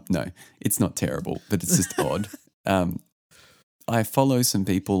 No, it's not terrible, but it's just odd. I follow some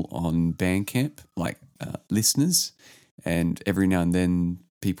people on Bandcamp, like listeners, and every now and then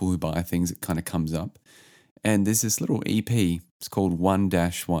people who buy things, it kind of comes up. And there's this little EP. It's called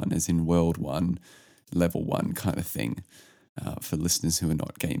 1-1, as in World 1, Level 1 kind of thing, for listeners who are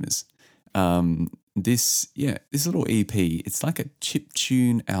not gamers. This little EP, it's like a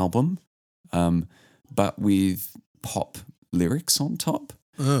chiptune album, but with pop lyrics on top.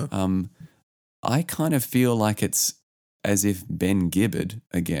 I kind of feel like it's as if Ben Gibbard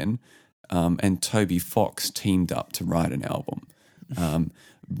again and Toby Fox teamed up to write an album,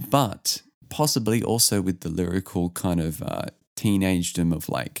 but possibly also with the lyrical kind of teenagedom of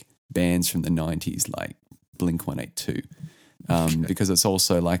like bands from the 90s like Blink-182, because it's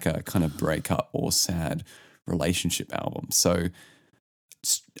also like a kind of breakup or sad relationship album. So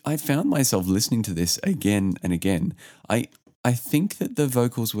I found myself listening to this again and again. I think that the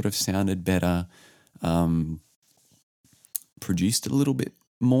vocals would have sounded better, produced a little bit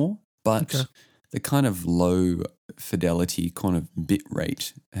more, but the kind of low fidelity kind of bit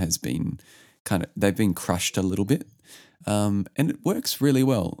rate has been they've been crushed a little bit, and it works really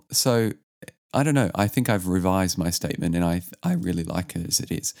well. So I don't know. I think I've revised my statement, and I really like it as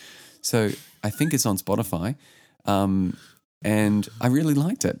it is. So I think it's on Spotify, and I really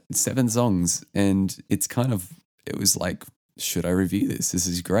liked it. 7 songs, and it was like, should I review this? This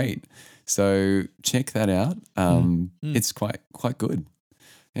is great. So check that out. It's quite good.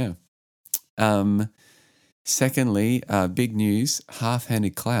 Yeah. Secondly, big news,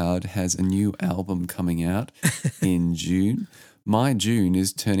 Half-Handed Cloud has a new album coming out in June. My June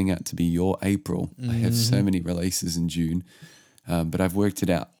is turning out to be your April. I have so many releases in June, but I've worked it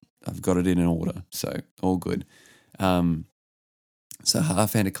out. I've got it in an order, so all good. So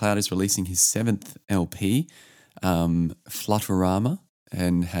Half-Handed Cloud is releasing his 7th LP, Flutterama,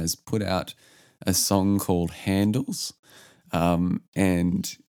 and has put out a song called Handles,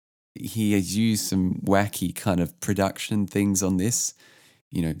 and he has used some wacky kind of production things on this,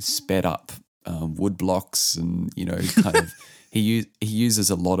 sped up wood blocks, and kind of he uses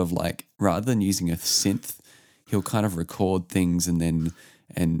a lot of like, rather than using a synth, he'll kind of record things and then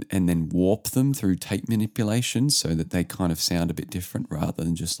warp them through tape manipulation so that they kind of sound a bit different rather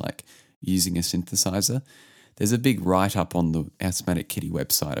than just like using a synthesizer. There's a big write-up on the Asthmatic Kitty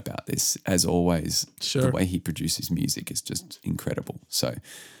website about this. As always, Sure. The way he produces music is just incredible. So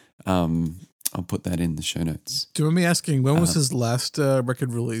I'll put that in the show notes. Do you mind me asking, when was his last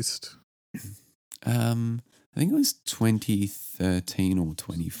record released? I think it was 2013 or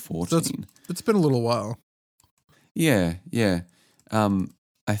 2014. So it's been a little while. Yeah.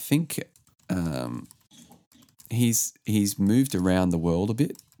 I think he's moved around the world a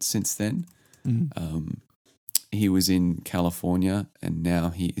bit since then. He was in California and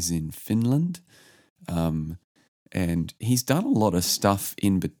now he is in Finland. And he's done a lot of stuff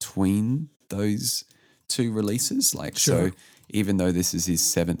in between those 2 releases. Like, Sure. So even though this is his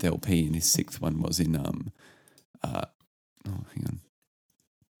 7th LP and his 6th one was in, hang on.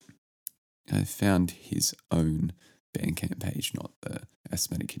 I found his own Bandcamp page, not the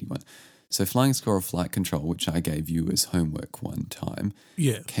Asthmatic Kitty one. So Flying Squirrel Flight Control, which I gave you as homework one time,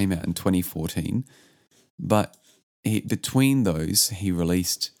 came out in 2014. But between those, he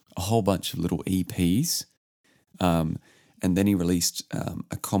released a whole bunch of little EPs, and then he released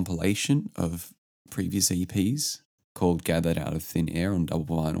a compilation of previous EPs called Gathered Out of Thin Air on double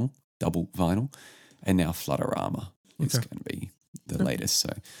vinyl, and now Flutterama is going to be the latest. So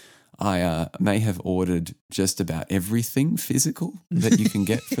I may have ordered just about everything physical that you can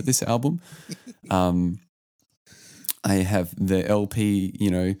get for this album. I have the LP,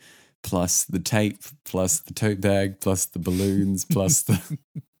 plus the tape, plus the tote bag, plus the balloons, plus the...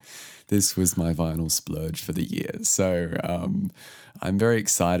 This was my vinyl splurge for the year. So I'm very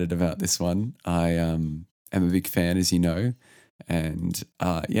excited about this one. I am a big fan, as you know. And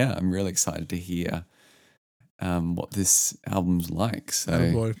I'm really excited to hear what this album's like. So,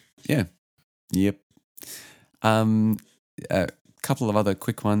 oh boy. Yeah. Yep. A couple of other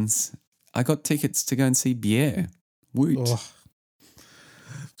quick ones. I got tickets to go and see Bier. Woot. Oh,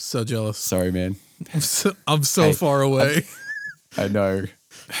 so jealous. Sorry, man. I'm so far away. I know.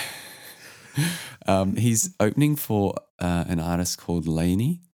 He's opening for an artist called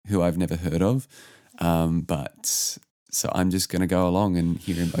Laney, who I've never heard of. But so I'm just going to go along and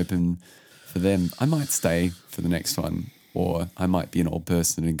hear him open for them. I might stay for the next one. or I might be an old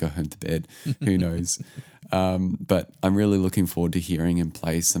person and go home to bed. Who knows? But I'm really looking forward to hearing him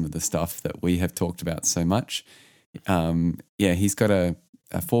play some of the stuff that we have talked about so much. He's got a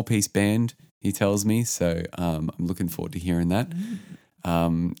 4-piece band, he tells me, so I'm looking forward to hearing that.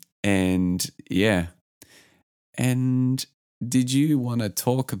 And did you want to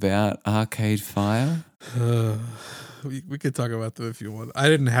talk about Arcade Fire? We could talk about them if you want. I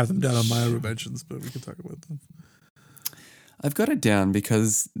didn't have them down on my honorable mentions, but we could talk about them. I've got it down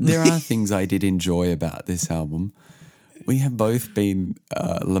because there are things I did enjoy about this album. We have both been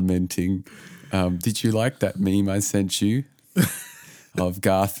lamenting. Did you like that meme I sent you of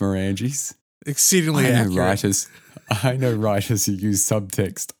Garth Marenghi's? Exceedingly accurate. I know writers who use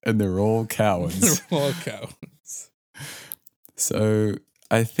subtext, and they're all cowards. They're all cowards. So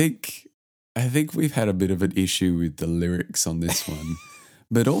I think we've had a bit of an issue with the lyrics on this one,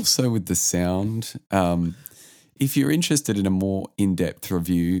 but also with the sound. If you're interested in a more in-depth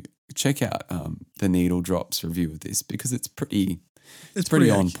review, check out the Needle Drops review of this because it's pretty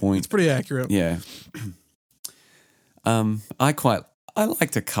on point. It's pretty accurate. Yeah. I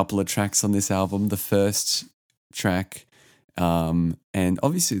liked a couple of tracks on this album. The first track, and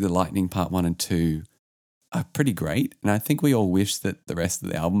obviously the Lightning Part 1 and 2 are pretty great. And I think we all wish that the rest of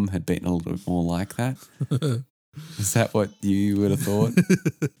the album had been a little bit more like that. Is that what you would have thought?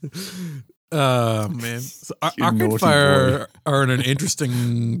 Man. So Arcade Fire are in an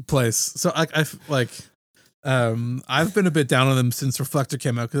interesting place. So I've been a bit down on them since Reflector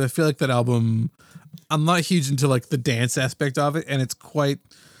came out because I feel like that album, I'm not huge into like the dance aspect of it, and it's quite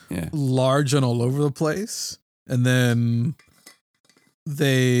large and all over the place. And then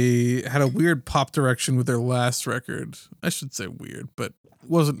they had a weird pop direction with their last record. I should say weird, but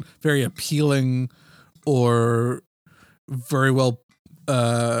wasn't very appealing or very well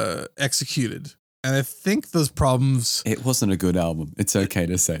executed. And I think those problems... It wasn't a good album. It's okay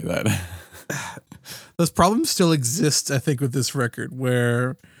to say that. Those problems still exist, I think, with this record,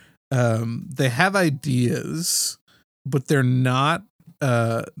 where they have ideas, but they're not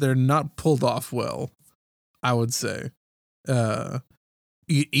pulled off well, I would say.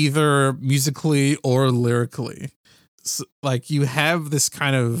 Either musically or lyrically. So, like, you have this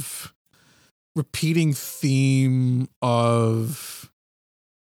kind of repeating theme of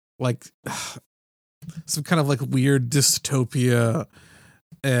like some kind of like weird dystopia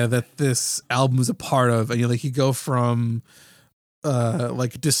that this album is a part of. And you go from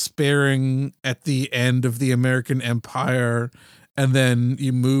like despairing at the end of the American Empire, and then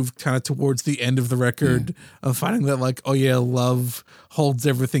you move kind of towards the end of the record of finding that like, oh yeah, love holds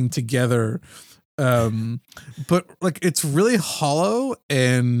everything together. But like it's really hollow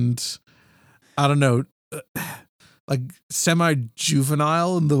and I don't know, like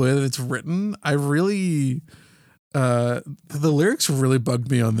semi-juvenile in the way that it's written. I really, the lyrics really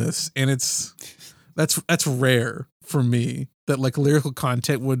bugged me on this, and that's rare for me that like lyrical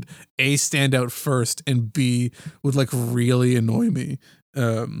content would A, stand out first, and B, would like really annoy me.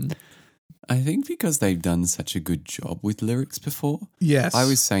 I think because they've done such a good job with lyrics before. Yes. I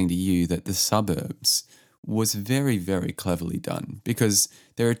was saying to you that The Suburbs was very, very cleverly done because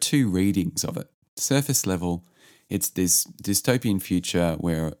there are two readings of it. Surface level, it's this dystopian future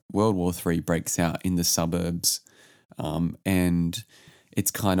where World War III breaks out in the suburbs, and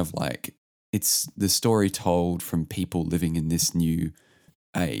it's kind of like it's the story told from people living in this new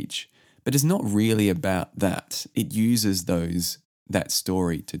age. But it's not really about that. It uses that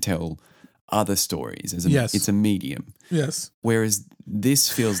story to tell other stories as it's a medium. Yes. Whereas this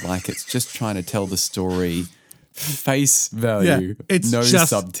feels like it's just trying to tell the story face value, it's no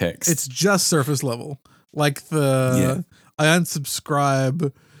just subtext. It's just surface level. Like I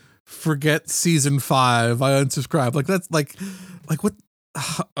unsubscribe, forget season 5, I unsubscribe. Like that's like what?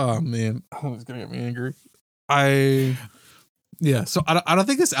 Oh man, it's gonna get me angry. So I don't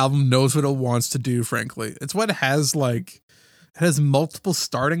think this album knows what it wants to do, frankly. It's what it has like. It has multiple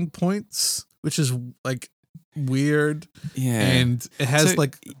starting points, which is like weird. Yeah. And it has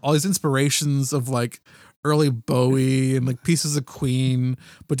like all these inspirations of like early Bowie and like pieces of Queen,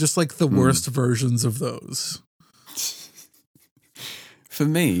 but just like the worst versions of those. For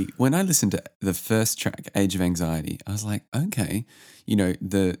me, when I listened to the first track, Age of Anxiety, I was like, okay,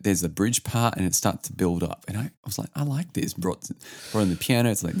 there's the bridge part and it starts to build up. And I was like, I like this. Brought in the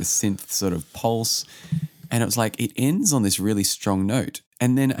piano, it's like the synth sort of pulse. And it was like, it ends on this really strong note.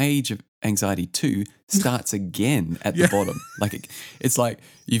 And then Age of Anxiety 2 starts again at the bottom. Like, it's like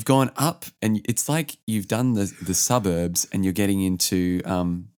you've gone up and it's like you've done the suburbs and you're getting into,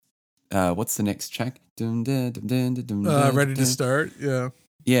 what's the next track? Ready to Start, yeah.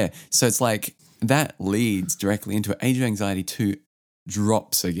 Yeah, so it's like that leads directly into Age of Anxiety 2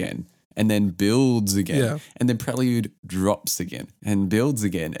 drops again and then builds again. Yeah. And then Prelude drops again and builds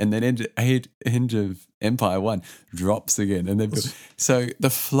again. And then End of Empire 1 drops again. And then so the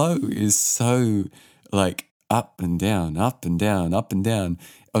flow is so like up and down, up and down, up and down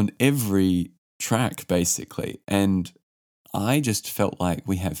on every track basically. And I just felt like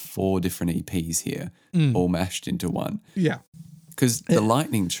we have 4 different EPs here all mashed into one. Yeah. Because the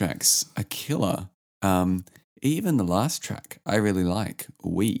lightning tracks are killer. Even the last track I really like,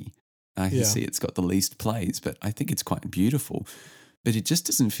 We. I can see it's got the least plays, but I think it's quite beautiful. But it just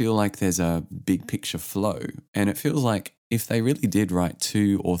doesn't feel like there's a big picture flow. And it feels like if they really did write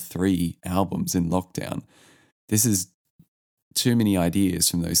 2 or 3 albums in lockdown, this is too many ideas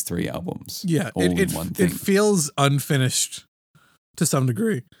from those 3 albums. Yeah, all in one thing. It feels unfinished to some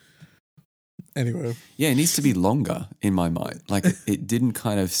degree. Anyway. Yeah, it needs to be longer in my mind. Like it didn't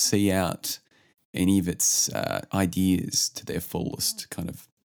kind of see out any of its ideas to their fullest kind of.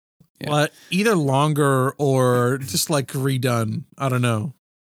 Yeah. Either longer or just like redone. I don't know.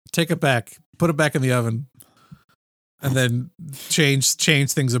 Take it back, put it back in the oven, and then change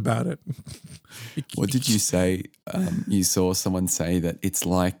things about it. What did you say? You saw someone say that it's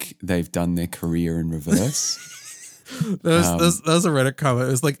like they've done their career in reverse. That was a Reddit comment.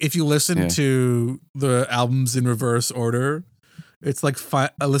 It was like, if you listen to the albums in reverse order, it's like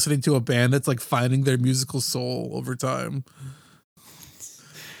listening to a band that's like finding their musical soul over time.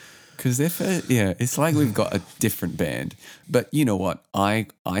 Because it's like we've got a different band. But you know what? I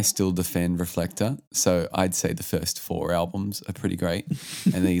still defend Reflector. So I'd say the first 4 albums are pretty great.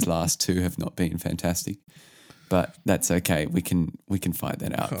 And these last 2 have not been fantastic. But that's okay. We can fight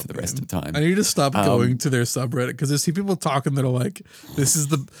that out for the rest of the time. I need to stop going to their subreddit because I see people talking that are like, this is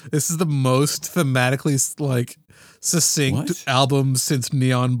the most thematically like succinct album since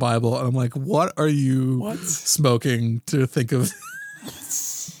Neon Bible. And I'm like, what are you smoking to think of?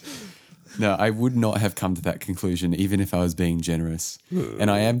 No, I would not have come to that conclusion even if I was being generous.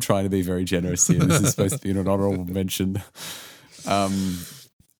 And I am trying to be very generous here. This is supposed to be an honorable mention.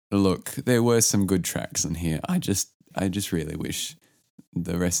 Look, there were some good tracks on here. I just really wish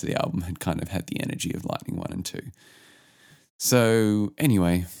the rest of the album had kind of had the energy of Lightning 1 and 2. So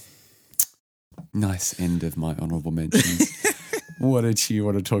anyway, nice end of my honorable mentions. What did you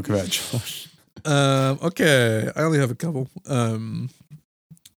want to talk about, Josh? Okay, I only have a couple.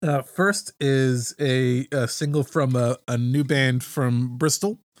 First is a single from a new band from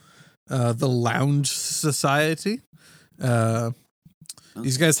Bristol, the Lounge Society.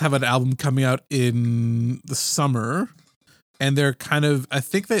 These guys have an album coming out in the summer, and they're kind of, I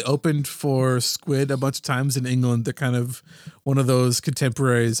think they opened for Squid a bunch of times in England. They're kind of one of those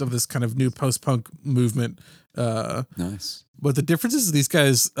contemporaries of this kind of new post-punk movement. Nice. But the difference is these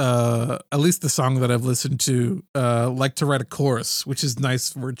guys, at least the song that I've listened to, like to write a chorus, which is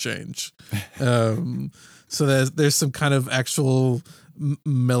nice for a change. So there's some kind of actual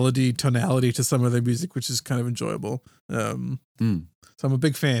melody tonality to some of their music, which is kind of enjoyable. So I'm a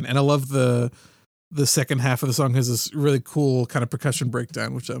big fan, and I love the second half of the song has this really cool kind of percussion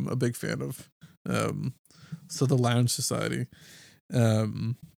breakdown, which I'm a big fan of. So the Lounge Society.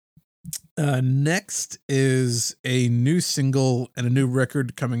 Next is a new single and a new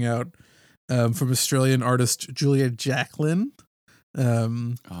record coming out from Australian artist Julia Jacklin.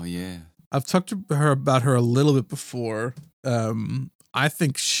 Oh yeah, I've talked to her about her a little bit before. I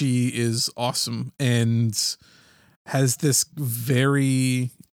think she is awesome and has this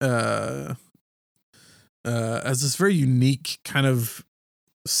very unique kind of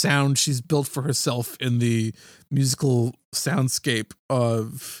sound she's built for herself in the musical soundscape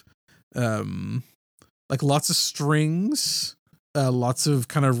of like lots of strings, lots of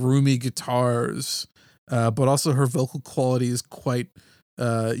kind of roomy guitars, but also her vocal quality is quite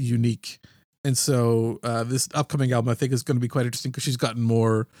unique. And so this upcoming album, I think, is going to be quite interesting because she's gotten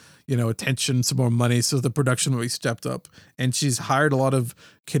more, attention, some more money. So the production will be stepped up. And she's hired a lot of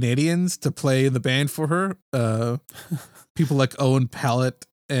Canadians to play in the band for her. People like Owen Pallett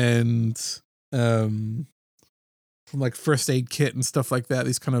and from like First Aid Kit and stuff like that.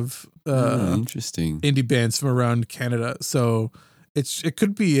 These kind of interesting indie bands from around Canada. So it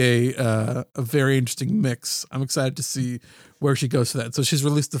could be a very interesting mix. I'm excited to see where she goes for that. So she's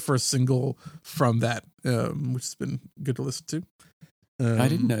released the first single from that, which has been good to listen to. I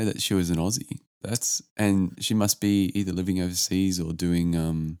didn't know that she was an Aussie. And she must be either living overseas or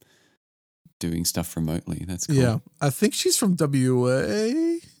doing stuff remotely. That's cool. Yeah, I think she's from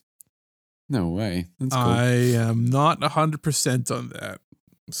WA. No way. That's cool. I am not 100% on that,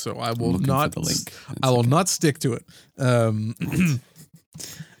 so I will not. For the link. I will not stick to it.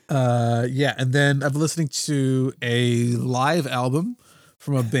 Yeah, and then I've been listening to a live album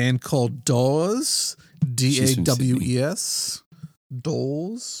from a band called Dawes, Dawes.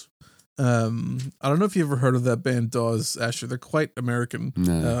 Dawes. I don't know if you ever heard of that band Dawes, Asher. They're quite American.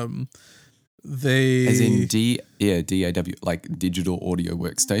 No. They As in DAW, like digital audio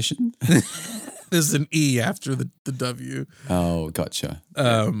workstation. There's an E after the W. Oh, gotcha.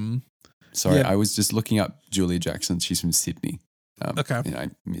 Sorry, yeah. I was just looking up Julia Jackson. She's from Sydney. Okay. And I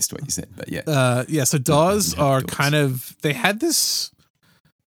missed what you said, but yeah. So Dawes are kind of, they had this,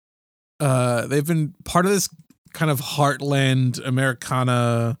 they've been part of this kind of heartland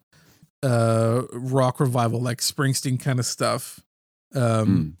Americana rock revival, like Springsteen kind of stuff.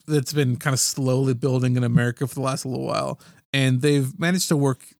 That's been kind of slowly building in America for the last little while. And they've managed to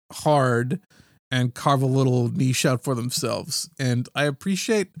work hard and carve a little niche out for themselves. And I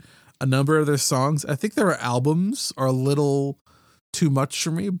appreciate a number of their songs. I think their albums are a little too much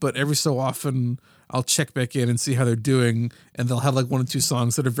for me, but every so often I'll check back in and see how they're doing, and they'll have like one or two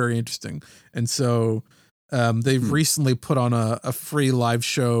songs that are very interesting. And so they've recently put on a free live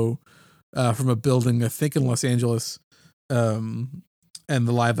show from a building, I think in Los Angeles. And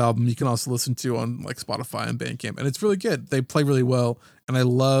the live album you can also listen to on like Spotify and Bandcamp, and it's really good. They play really well, and I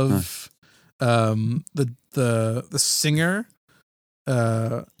love the singer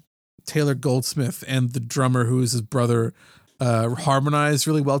Taylor Goldsmith and the drummer, who is his brother, harmonize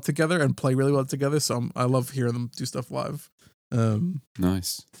really well together and play really well together. So I love hearing them do stuff live.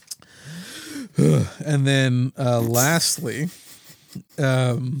 Nice. And then lastly,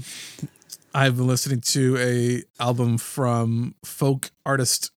 I've been listening to a album from folk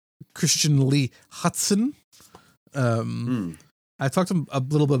artist Christian Lee Hutson. I talked to him a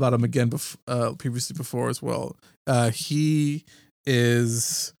little bit about him again previously before as well. He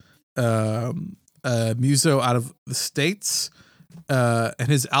is a muso out of the States, and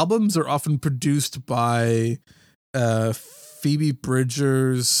his albums are often produced by Phoebe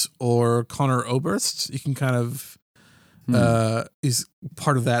Bridgers or Connor Oberst. You can kind of is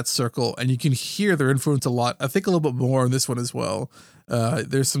part of that circle, and you can hear their influence a lot. I think a little bit more on this one as well.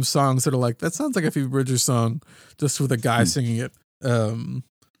 There's some songs that are like, that sounds like a Phoebe Bridgers song, just with a guy singing it. And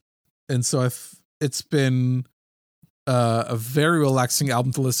so it's been a very relaxing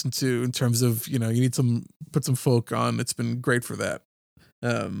album to listen to in terms of, you need put some folk on. It's been great for that.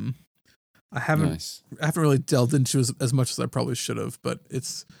 I haven't really delved into as much as I probably should have, but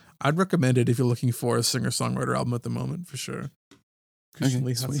I'd recommend it if you're looking for a singer-songwriter album at the moment, for sure. Christian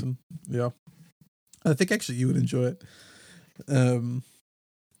Lee Hutson. Yeah. I think actually you would enjoy it.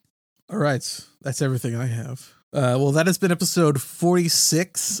 All right. That's everything I have. Well, that has been episode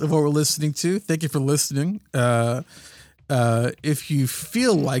 46 of what we're listening to. Thank you for listening. If you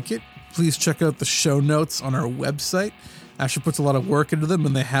feel like it, please check out the show notes on our website. Asher puts a lot of work into them,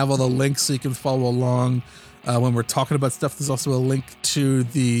 and they have all the links so you can follow along when we're talking about stuff. There's also a link to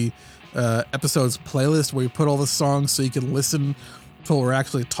the episode's playlist where we put all the songs so you can listen to what we're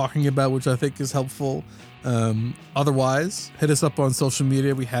actually talking about, which I think is helpful. Otherwise, hit us up on social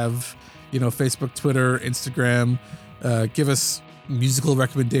media. We have, Facebook, Twitter, Instagram. Give us musical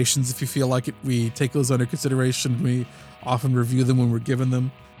recommendations if you feel like it. We take those under consideration. We often review them when we're given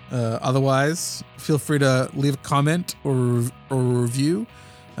them. Otherwise, feel free to leave a comment or a review.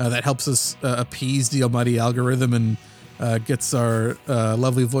 That helps us appease the almighty algorithm and gets our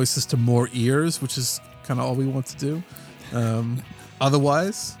lovely voices to more ears, which is kind of all we want to do.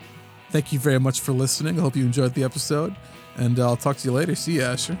 Otherwise, thank you very much for listening. I hope you enjoyed the episode, and I'll talk to you later. See you,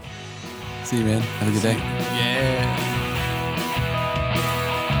 Asher. See you, man. Have a good day. Yeah.